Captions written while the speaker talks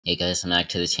Hey guys, welcome back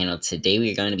to the channel. Today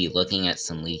we are going to be looking at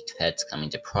some leaked pets coming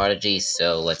to Prodigy,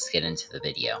 so let's get into the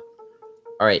video.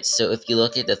 Alright, so if you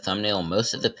look at the thumbnail,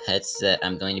 most of the pets that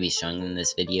I'm going to be showing in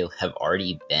this video have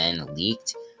already been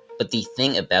leaked, but the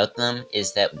thing about them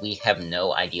is that we have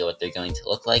no idea what they're going to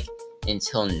look like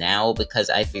until now,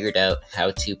 because I figured out how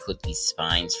to put these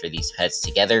spines for these pets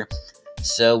together.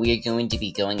 So we are going to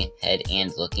be going ahead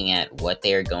and looking at what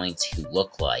they are going to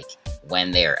look like when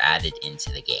they are added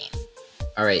into the game.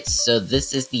 Alright, so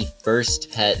this is the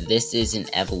first pet. This is an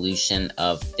evolution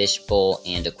of Fishbowl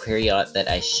and Aquariot that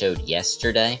I showed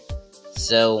yesterday.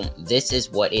 So this is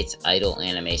what its idle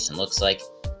animation looks like.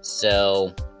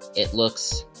 So it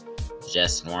looks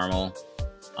just normal.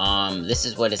 This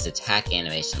is what its attack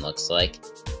animation looks like.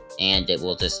 And it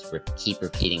will just keep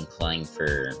repeating playing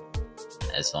for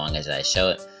as long as I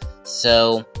show it.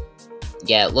 So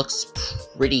yeah, it looks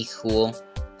pretty cool.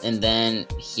 And then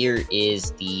here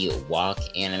is the walk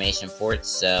animation for it,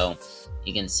 so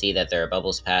you can see that there are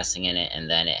bubbles passing in it, and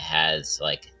then it has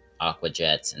like aqua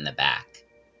jets in the back.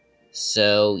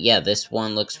 So yeah, this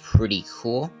one looks pretty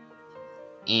cool.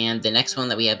 And the next one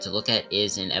that we have to look at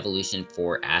is an evolution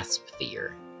for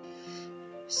Asphere.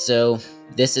 So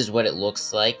this is what it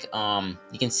looks like.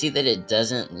 You can see that it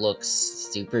doesn't look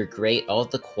super great. All of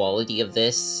the quality of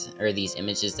this, or these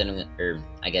images that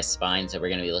I guess spines that we're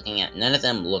going to be looking at, none of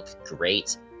them look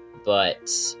great,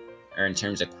 or in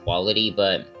terms of quality,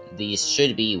 but these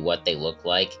should be what they look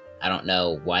like. I don't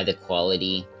know why the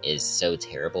quality is so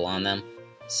terrible on them.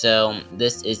 So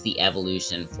this is the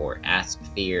evolution for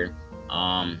Asphere.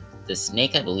 The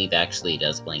snake, I believe, actually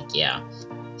does blink, yeah.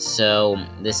 So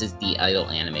this is the idle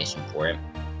animation for it.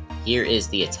 Here is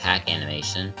the attack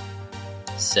animation.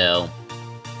 So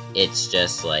it's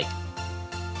just like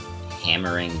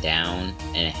hammering down,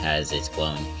 and it has its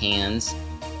glowing hands.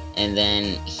 And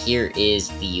then here is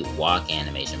the walk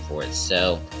animation for it.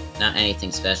 So not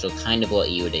anything special, kind of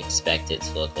what you would expect it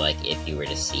to look like if you were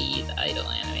to see the idle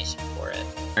animation for it.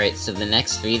 Alright, so the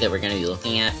next three that we're going to be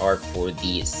looking at are for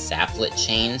the saplet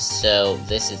chains. So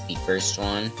this is the first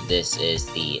one. This is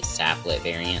the saplet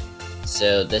variant.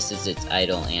 So this is its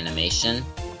idle animation.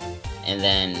 And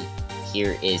then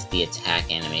here is the attack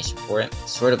animation for it.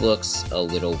 Sort of looks a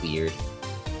little weird.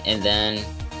 And then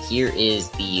here is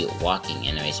the walking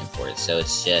animation for it. So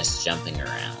it's just jumping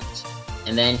around.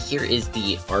 And then here is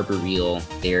the arboreal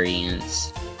variant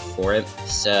for it.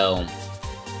 So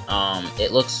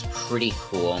it looks pretty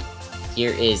cool.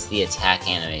 Here is the attack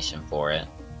animation for it.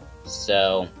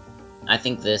 So I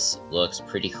think this looks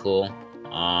pretty cool.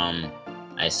 I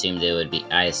assume it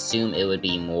would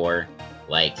be more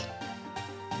like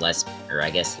less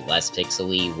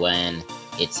pixely when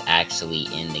it's actually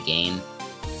in the game.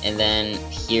 And then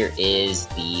here is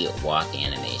the walk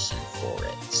animation for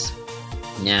it.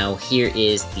 Now here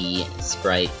is the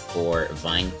sprite for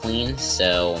Vine Queen.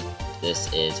 So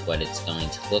this is what it's going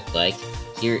to look like.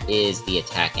 Here is the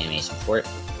attack animation for it.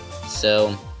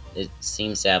 So it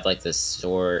seems to have like the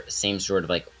same sort of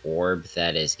like orb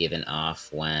that is given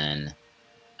off when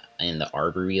in the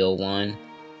arboreal one.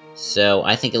 So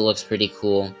I think it looks pretty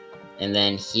cool. And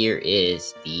then here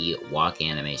is the walk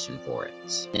animation for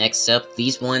it. Next up,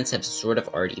 these ones have sort of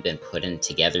already been put in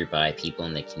together by people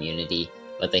in the community,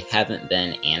 but they haven't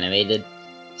been animated.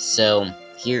 So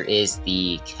here is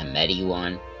the Comedy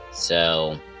one.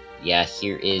 So yeah,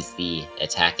 here is the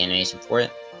attack animation for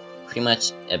it. Pretty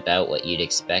much about what you'd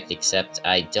expect, except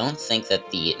I don't think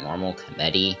that the normal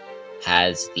Comedy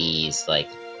has these like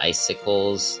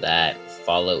icicles that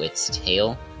follow its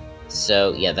tail.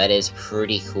 So yeah, that is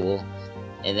pretty cool.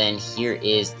 And then here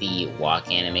is the walk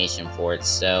animation for it,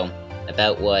 so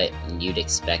about what you'd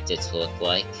expect it to look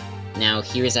like. Now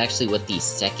here is actually what the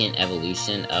second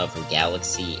evolution of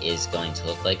Galaxy is going to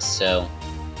look like. So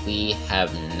we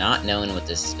have not known what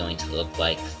this is going to look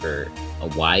like for a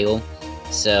while.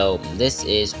 So this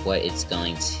is what it's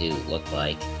going to look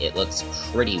like. It looks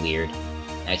pretty weird.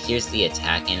 Now here's the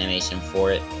attack animation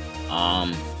for it.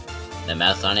 The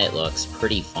mouth on it looks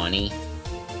pretty funny.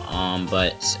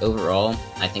 But overall,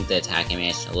 I think the attack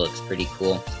animation looks pretty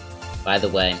cool. By the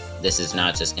way, this is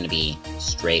not just going to be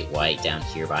straight white down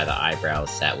here by the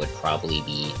eyebrows. That would probably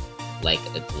be like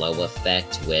a glow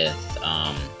effect with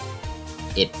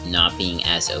it not being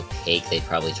as opaque. They'd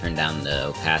probably turn down the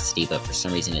opacity, but for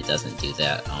some reason it doesn't do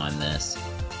that on this.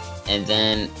 And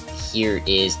then here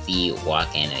is the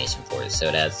walk animation for it. So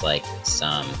it has like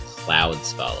some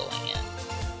clouds following it.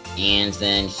 And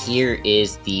then here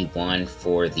is the one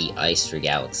for the Ice for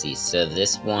Galaxy. So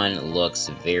this one looks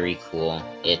very cool.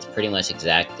 It's pretty much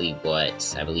exactly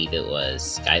what I believe it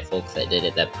was Skyfolk that did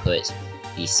it, that put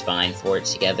the spine for it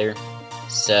together.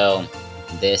 So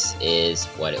this is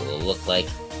what it will look like.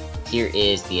 Here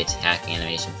is the attack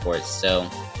animation for it, so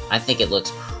I think it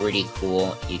looks pretty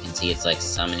cool. You can see it's like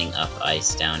summoning up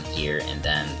ice down here, and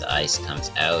then the ice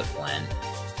comes out when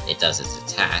it does its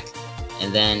attack.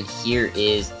 And then here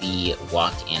is the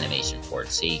walk animation for it,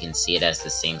 so you can see it has the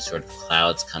same sort of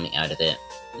clouds coming out of it,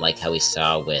 like how we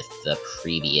saw with the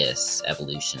previous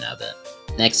evolution of it.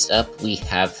 Next up, we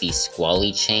have the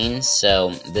Squally chain.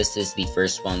 So this is the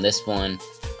first one. This one,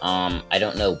 I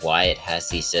don't know why it has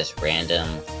these just random,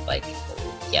 like,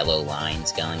 yellow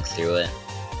lines going through it.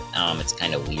 It's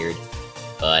kind of weird,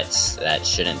 but that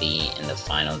shouldn't be in the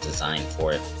final design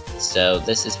for it. So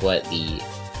this is what the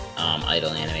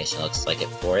idle animation looks like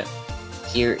for it.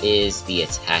 Here is the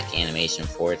attack animation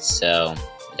for it, so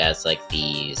it has like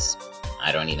these,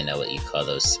 I don't even know what you call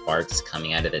those, sparks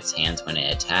coming out of its hands when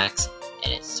it attacks,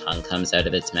 and its tongue comes out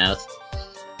of its mouth.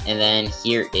 And then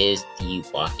here is the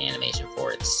walk animation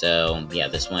for it, so yeah,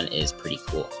 this one is pretty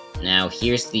cool. Now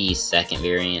here's the second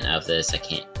variant of this. I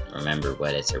can't remember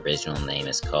what its original name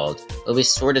is called, but we've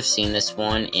sort of seen this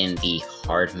one in the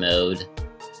hard mode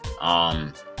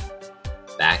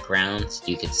background.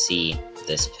 You could see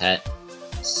this pet.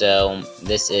 So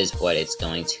this is what it's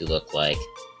going to look like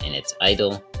in its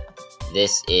idle.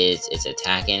 This is its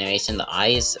attack animation. The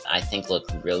eyes, I think, look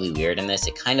really weird in this.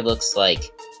 It kind of looks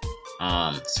like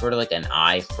sort of like an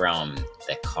eye from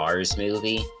the Cars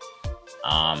movie.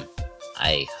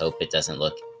 I hope it doesn't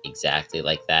look exactly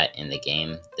like that in the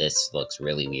game. This looks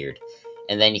really weird.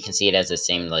 And then you can see it has the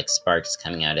same like sparks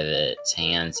coming out of its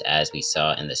hands as we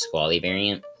saw in the Squally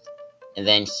variant. And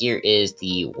then here is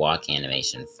the walk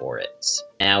animation for it.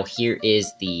 Now here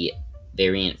is the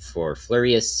variant for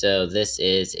Flurious, so this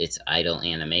is its idle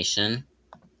animation.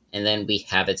 And then we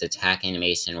have its attack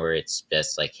animation where it's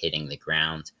just like hitting the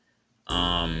ground.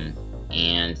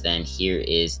 And then here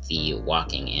is the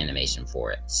walking animation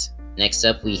for it. Next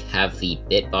up we have the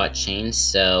Bitbot chain,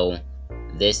 so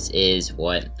this is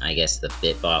what I guess the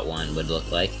Bitbot one would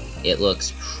look like. It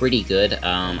looks pretty good.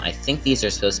 I think these are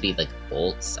supposed to be like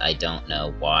bolts. I don't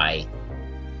know why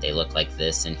they look like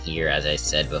this in here. As I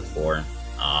said before,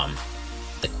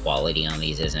 the quality on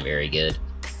these isn't very good.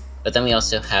 But then we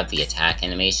also have the attack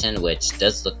animation, which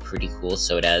does look pretty cool.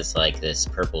 So it has like this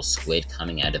purple squid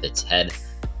coming out of its head,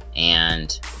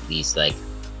 and these like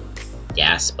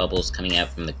gas bubbles coming out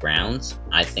from the ground.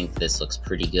 I think this looks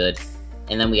pretty good.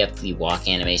 And then we have the walk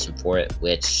animation for it,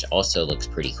 which also looks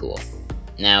pretty cool.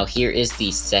 Now here is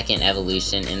the second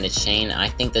evolution in the chain. I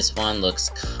think this one looks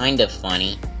kind of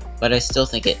funny, but I still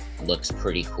think it looks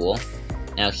pretty cool.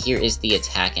 Now here is the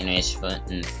attack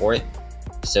animation for it.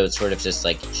 So it sort of just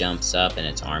like jumps up and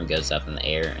its arm goes up in the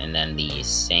air, and then the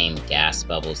same gas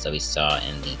bubbles that we saw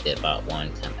in the Bitbot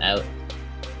one come out.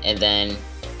 And then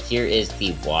here is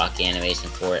the walk animation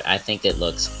for it. I think it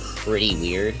looks pretty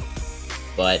weird,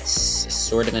 but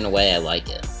sort of in a way I like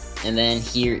it. And then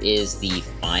here is the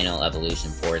final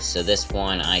evolution for it. So this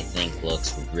one I think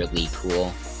looks really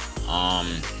cool.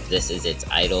 This is its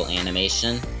idle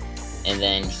animation. And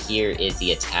then here is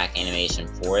the attack animation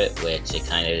for it, which it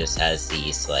kind of just has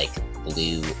these like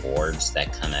blue orbs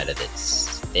that come out of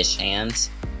its fish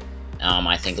hands.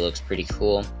 I think it looks pretty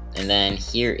cool. And then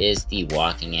here is the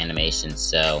walking animation,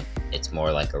 so it's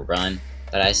more like a run,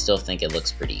 but I still think it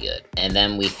looks pretty good. And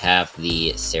then we have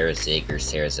the Sarazig or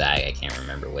Sarazag, I can't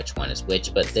remember which one is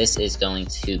which, but this is going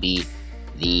to be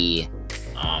the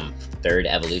third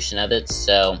evolution of it.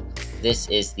 So this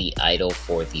is the idle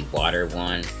for the water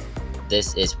one.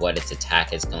 This is what its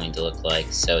attack is going to look like.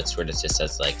 So it sort of just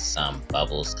has like some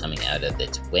bubbles coming out of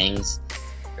its wings,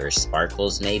 or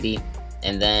sparkles maybe.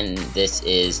 And then this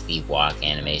is the walk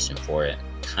animation for it.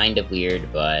 Kind of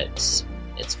weird, but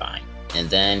it's fine. And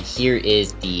then here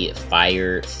is the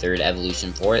fire third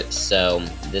evolution for it. So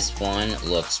this one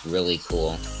looks really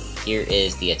cool. Here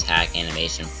is the attack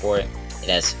animation for it. It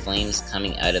has flames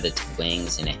coming out of its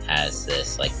wings, and it has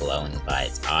this like glowing by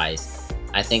its eyes.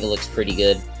 I think it looks pretty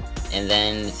good. And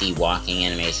then the walking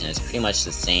animation is pretty much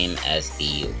the same as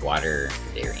the water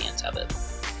variant of it.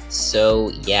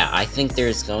 So yeah, I think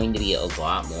there's going to be a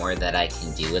lot more that I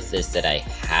can do with this that I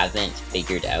haven't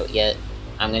figured out yet.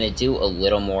 I'm going to do a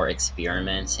little more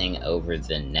experimenting over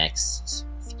the next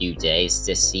few days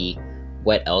to see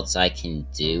what else I can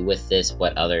do with this,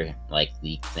 what other like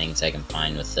leak things I can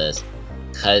find with this.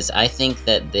 Because I think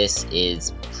that this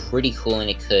is pretty cool, and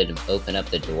it could open up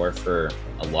the door for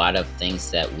a lot of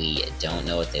things that we don't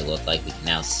know what they look like. We can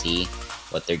now see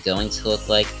what they're going to look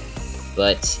like.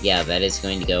 But yeah, that is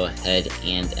going to go ahead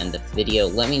and end the video.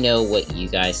 Let me know what you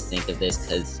guys think of this,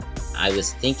 because I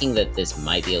was thinking that this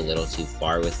might be a little too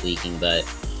far with leaking, but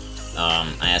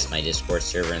I asked my Discord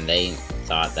server and they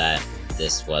thought that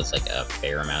this was like a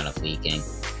fair amount of leaking.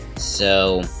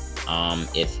 So,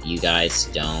 if you guys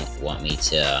don't want me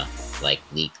to like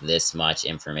leak this much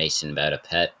information about a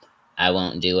pet, I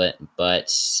won't do it.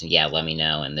 But yeah, let me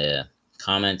know in the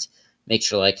comments. Make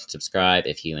sure to like and subscribe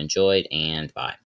if you enjoyed, and bye.